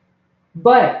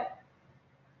 But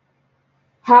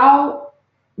how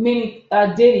many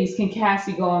Diddy's can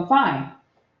Cassie go and find?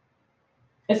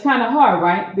 It's kind of hard,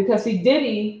 right? Because see,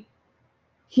 Diddy,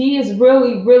 he is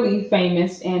really, really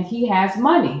famous and he has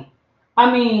money.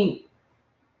 I mean,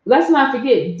 let's not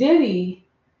forget, Diddy,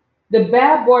 the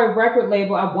Bad Boy record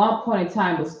label at one point in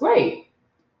time was great.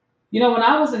 When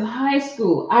I was in high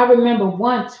school, I remember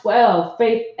 112,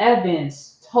 Faith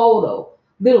Evans, Toto,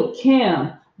 Little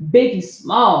Kim, Biggie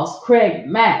Smalls, Craig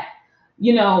Mack,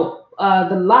 The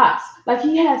Lots. Like,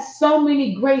 he had so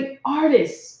many great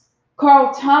artists.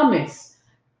 Carl Thomas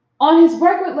on his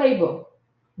record label.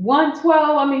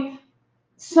 112, I mean,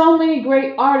 so many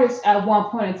great artists at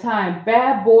one point in time.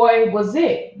 Bad Boy was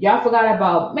it. Y'all forgot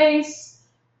about Mace.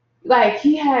 Like,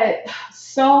 he had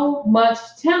so much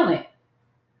talent.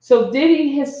 So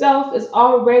Diddy himself is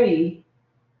already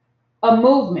a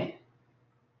movement.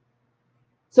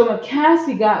 So when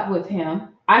Cassie got with him,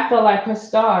 I felt like her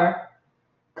star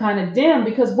kind of dimmed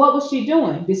because what was she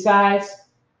doing besides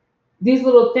these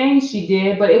little things she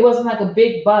did, but it wasn't like a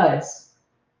big buzz.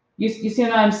 You see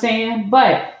what I'm saying?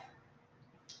 But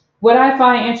what I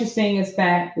find interesting is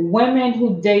that women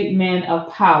who date men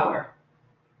of power,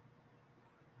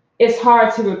 it's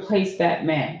hard to replace that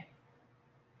man.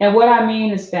 And what I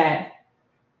mean is that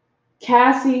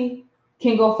Cassie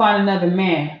can go find another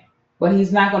man, but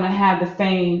he's not going to have the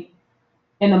fame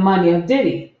and the money of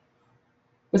Diddy.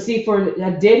 But see, for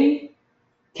a Diddy,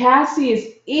 Cassie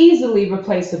is easily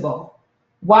replaceable.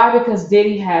 Why? Because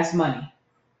Diddy has money.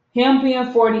 Him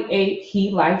being 48,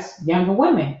 he likes younger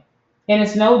women. And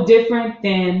it's no different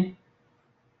than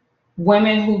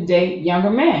women who date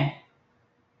younger men.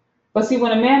 But see,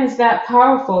 when a man is that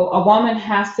powerful, a woman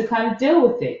has to kind of deal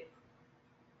with it.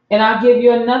 And I'll give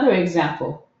you another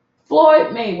example. Floyd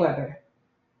Mayweather.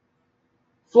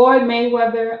 Floyd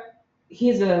Mayweather,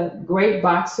 he's a great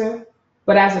boxer,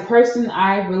 but as a person,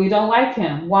 I really don't like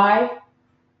him. Why?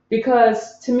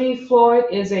 Because to me, Floyd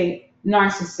is a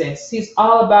narcissist. He's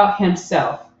all about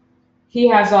himself. He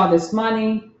has all this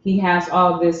money, he has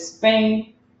all this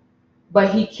fame,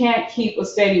 but he can't keep a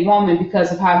steady woman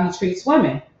because of how he treats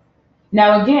women.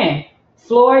 Now, again,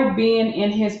 Floyd being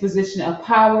in his position of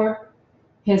power,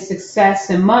 his success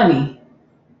and money,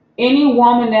 any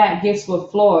woman that gets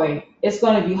with Floyd, it's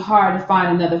going to be hard to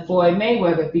find another Floyd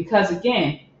Mayweather because,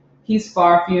 again, he's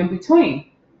far few in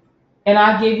between. And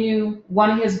I'll give you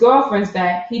one of his girlfriends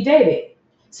that he dated.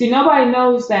 See, nobody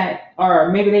knows that, or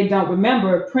maybe they don't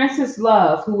remember, Princess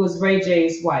Love, who was Ray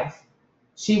J's wife.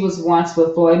 She was once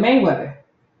with Floyd Mayweather.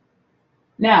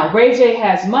 Now, Ray J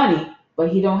has money, but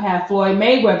he don't have Floyd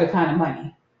Mayweather kind of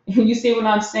money. You see what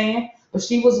I'm saying? But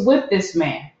she was with this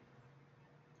man.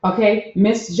 Okay,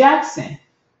 Miss Jackson.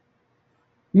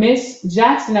 Miss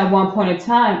Jackson at one point in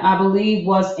time, I believe,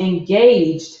 was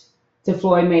engaged to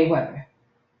Floyd Mayweather.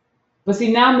 But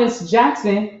see, now Miss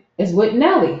Jackson is with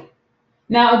Nelly.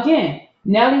 Now again,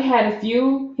 Nelly had a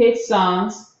few hit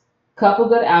songs, couple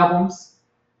good albums,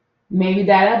 maybe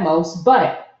that at most,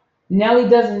 but Nelly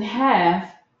doesn't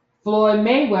have Floyd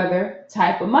Mayweather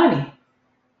type of money.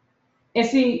 And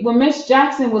see, when Miss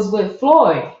Jackson was with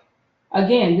Floyd,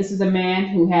 again, this is a man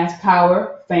who has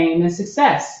power, fame, and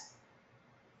success.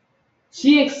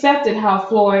 She accepted how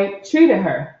Floyd treated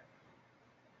her.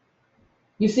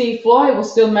 You see, Floyd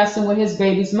was still messing with his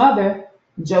baby's mother,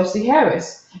 Josie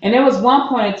Harris. And there was one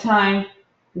point in time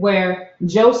where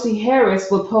Josie Harris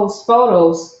would post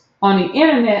photos on the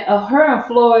internet of her and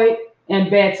Floyd in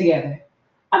bed together.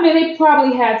 I mean, they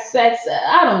probably had sex,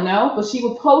 I don't know, but she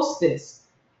would post this.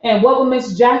 And what would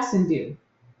Miss Jackson do?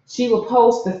 She would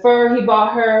post the fur he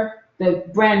bought her, the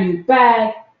brand new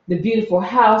bag, the beautiful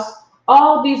house,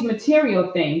 all these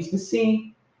material things. But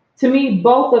see, to me,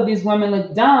 both of these women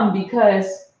look dumb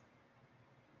because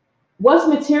what's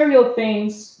material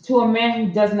things to a man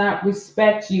who does not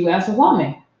respect you as a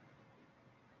woman?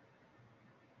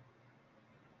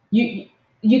 You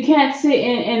can't sit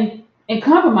and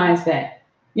compromise that.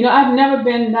 You know, I've never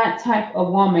been that type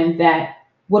of woman that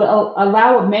would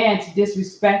allow a man to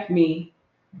disrespect me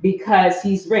because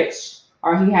he's rich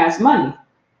or he has money.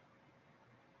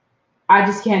 I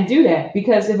just can't do that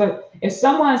because if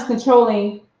someone's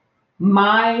controlling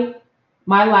my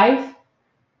life,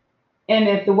 and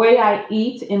if the way I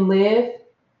eat and live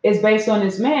is based on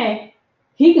this man,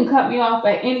 he can cut me off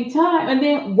at any time. And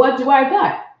then what do I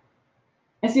got?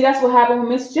 And see, that's what happened with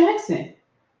Miss Jackson.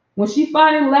 When she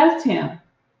finally left him,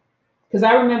 because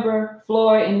I remember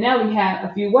Floyd and Nelly had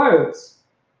a few words.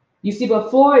 You see, but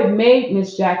Floyd made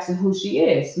Miss Jackson who she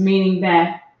is, meaning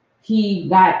that he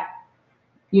got,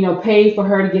 paid for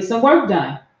her to get some work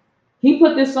done. He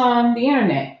put this on the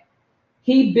internet.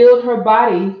 He built her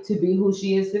body to be who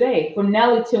she is today, for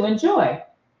Nelly to enjoy.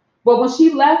 But when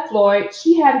she left Floyd,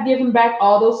 she had to give him back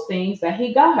all those things that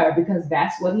he got her because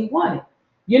that's what he wanted.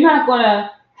 You're not going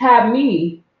to have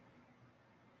me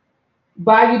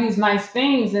buy you these nice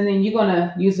things and then you're going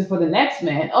to use it for the next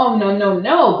man. Oh,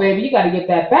 no, baby, you got to get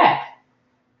that back.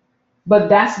 But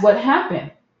that's what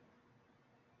happened.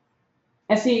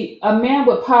 And see, a man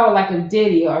with power like a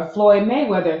Diddy or Floyd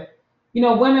Mayweather,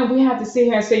 women, we have to sit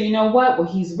here and say, you know what? Well,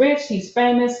 he's rich, he's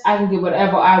famous, I can get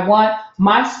whatever I want.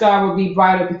 My star will be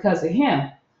brighter because of him.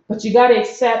 But you got to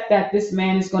accept that this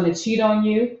man is going to cheat on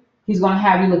you. He's going to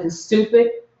have you looking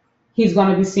stupid. He's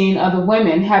going to be seeing other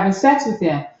women having sex with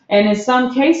him. And in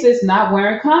some cases, not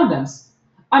wearing condoms.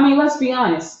 I mean, let's be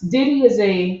honest. Diddy is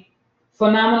a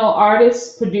phenomenal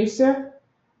artist, producer.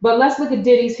 But let's look at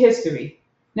Diddy's history.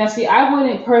 Now, see, I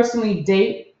wouldn't personally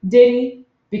date Diddy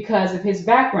because of his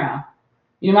background.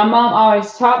 My mom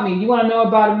always taught me, you want to know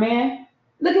about a man?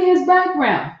 Look at his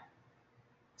background.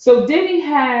 So Diddy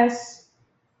has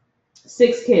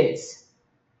 6 kids,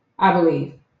 I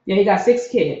believe. Yeah, he got 6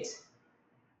 kids.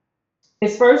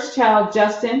 His first child,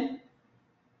 Justin,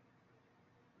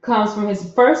 comes from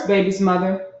his first baby's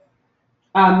mother,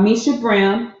 Misha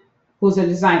Brim, who's a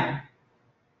designer.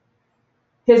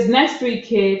 His next 3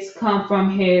 kids come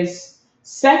from his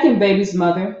second baby's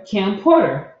mother, Kim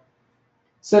Porter.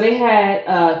 So they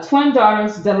had twin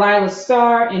daughters, Delilah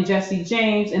Starr and Jesse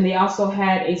James, and they also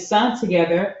had a son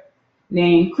together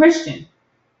named Christian.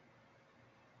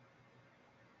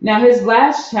 Now his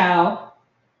last child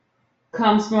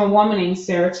comes from a woman named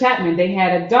Sarah Chapman. They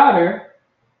had a daughter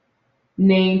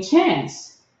named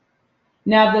Chance.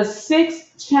 Now the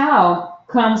 6th child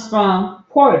comes from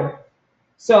Porter.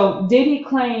 So Diddy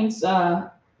claims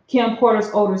Kim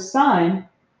Porter's older son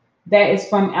that is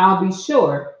from Albie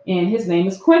Shore, and his name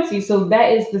is Quincy. So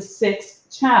that is the 6th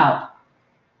child.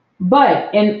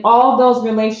 But in all those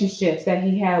relationships that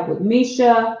he had with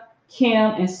Misha,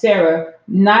 Kim, and Sarah,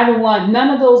 none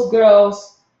of those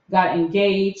girls got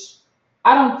engaged.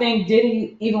 I don't think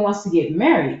Diddy even wants to get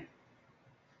married.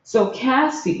 So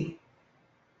Cassie,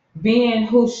 being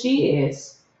who she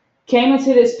is, came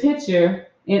into this picture,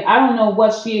 and I don't know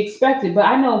what she expected, but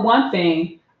I know one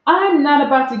thing. I'm not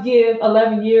about to give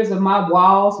 11 years of my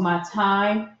walls, my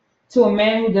time, to a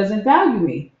man who doesn't value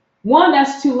me. One,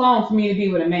 that's too long for me to be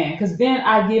with a man, because then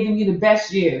I've given you the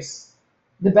best years,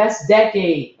 the best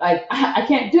decade. Like, I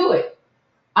can't do it.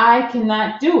 I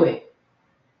cannot do it.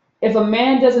 If a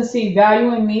man doesn't see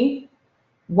value in me,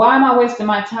 why am I wasting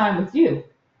my time with you?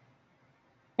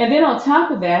 And then on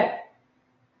top of that,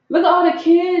 look at all the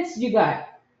kids you got.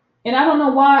 And I don't know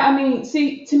why. I mean,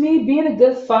 see, to me, being a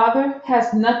good father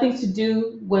has nothing to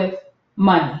do with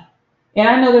money. And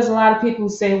I know there's a lot of people who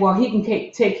say, well, he can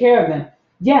take care of them.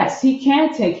 Yes, he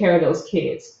can take care of those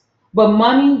kids. But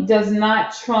money does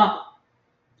not trump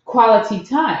quality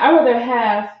time. I'd rather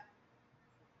have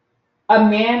a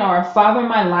man or a father in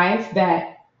my life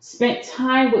that spent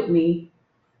time with me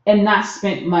and not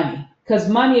spent money. Because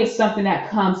money is something that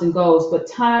comes and goes, but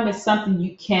time is something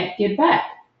you can't get back.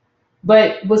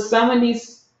 But with some of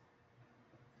these,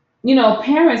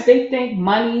 parents, they think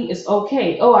money is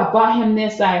okay. Oh, I bought him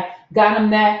this, I got him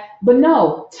that. But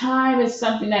no, time is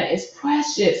something that is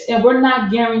precious, and we're not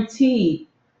guaranteed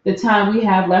the time we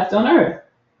have left on earth.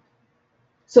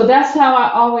 So that's how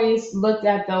I always looked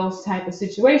at those type of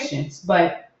situations.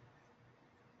 But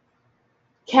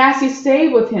Cassie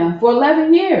stayed with him for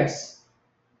 11 years.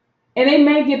 And they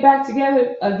may get back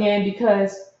together again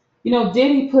because,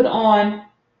 Diddy put on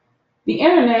the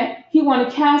internet, he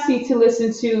wanted Cassie to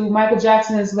listen to Michael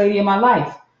Jackson's Lady of My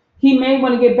Life. He may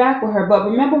want to get back with her, but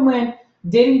remember when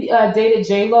Diddy dated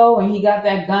J-Lo and he got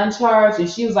that gun charge and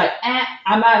she was like,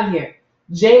 I'm out of here.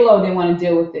 J-Lo didn't want to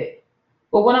deal with it.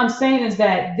 But what I'm saying is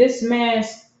that this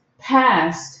man's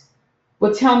past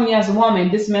would tell me as a woman,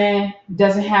 this man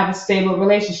doesn't have a stable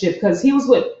relationship because he was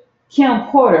with Kim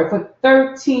Porter for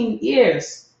 13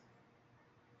 years.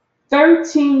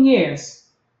 13 years.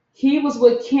 He was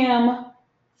with Kim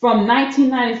from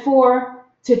 1994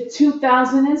 to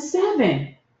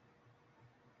 2007.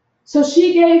 So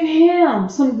she gave him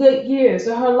some good years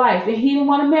of her life, and he didn't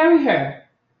want to marry her.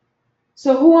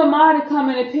 So who am I to come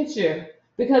in a picture?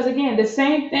 Because again, the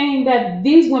same thing that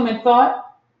these women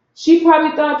thought, she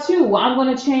probably thought too. Well, I'm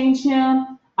going to change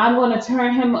him. I'm going to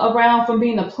turn him around from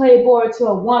being a playboy to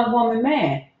a one-woman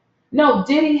man. No,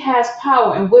 Diddy has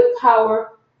power, and with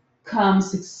power comes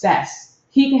success.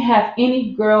 He can have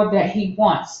any girl that he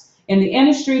wants. In the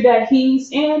industry that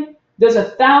he's in, there's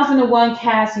 1,001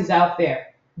 Cassies out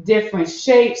there. Different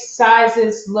shapes,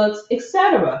 sizes, looks,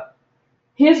 etc.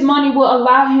 His money will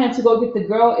allow him to go get the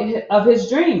girl of his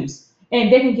dreams.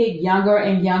 And they can get younger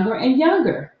and younger and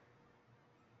younger.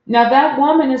 Now that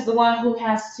woman is the one who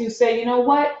has to say, you know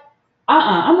what?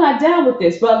 I'm not down with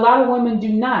this. But a lot of women do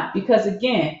not. Because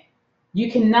again,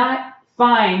 you cannot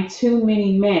find too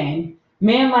many men.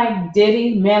 Men like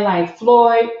Diddy, men like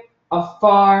Floyd are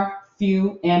far,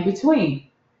 few, and between.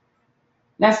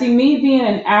 Now see, me being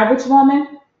an average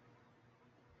woman,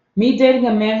 me dating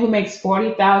a man who makes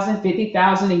 $40,000,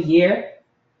 $50,000 a year,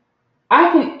 I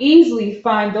can easily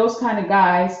find those kind of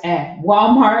guys at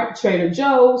Walmart, Trader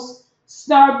Joe's,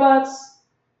 Starbucks,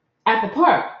 at the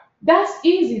park. That's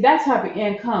easy, that type of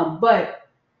income. But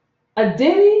a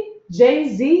Diddy,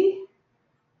 Jay-Z,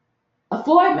 a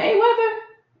Floyd Mayweather,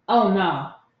 oh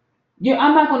no.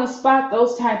 I'm not going to spot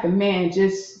those type of men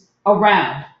just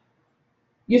around.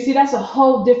 You see, that's a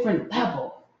whole different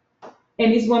level.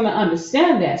 And these women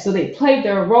understand that. So they play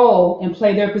their role and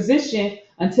play their position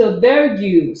until they're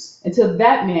used, until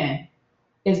that man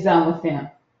is done with them.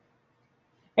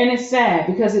 And it's sad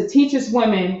because it teaches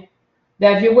women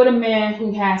that if you're with a man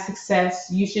who has success,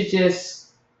 you should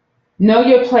just know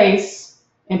your place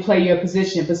and play your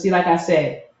position. But see, like I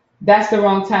said, that's the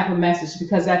wrong type of message,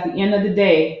 because at the end of the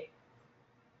day,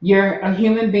 you're a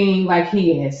human being like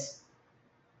he is.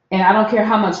 And I don't care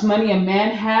how much money a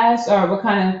man has or what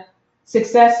kind of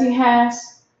success he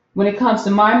has. When it comes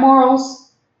to my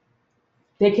morals,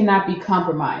 they cannot be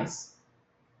compromised.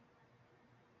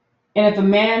 And if a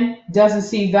man doesn't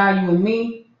see value in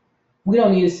me, we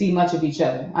don't need to see much of each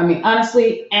other. I mean,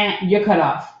 honestly, you're cut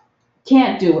off.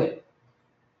 Can't do it.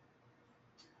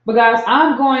 But guys,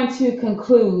 I'm going to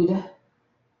conclude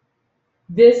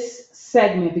this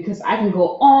segment because I can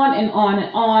go on and on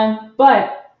and on.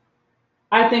 But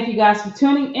I thank you guys for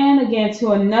tuning in again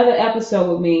to another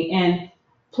episode with me. And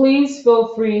please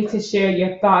feel free to share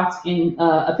your thoughts and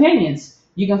opinions.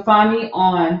 You can find me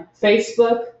on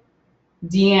Facebook,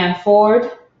 Deanne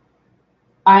Ford.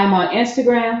 I am on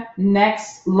Instagram,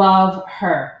 Next Love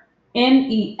Her.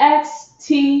 NEXTLOVE,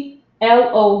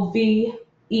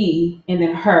 and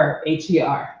then her,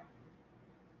 HER.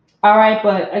 All right,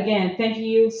 but again, thank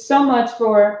you so much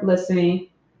for listening.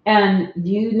 And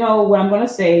you know what I'm going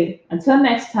to say. Until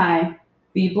next time,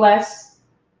 be blessed,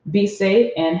 be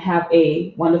safe, and have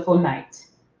a wonderful night.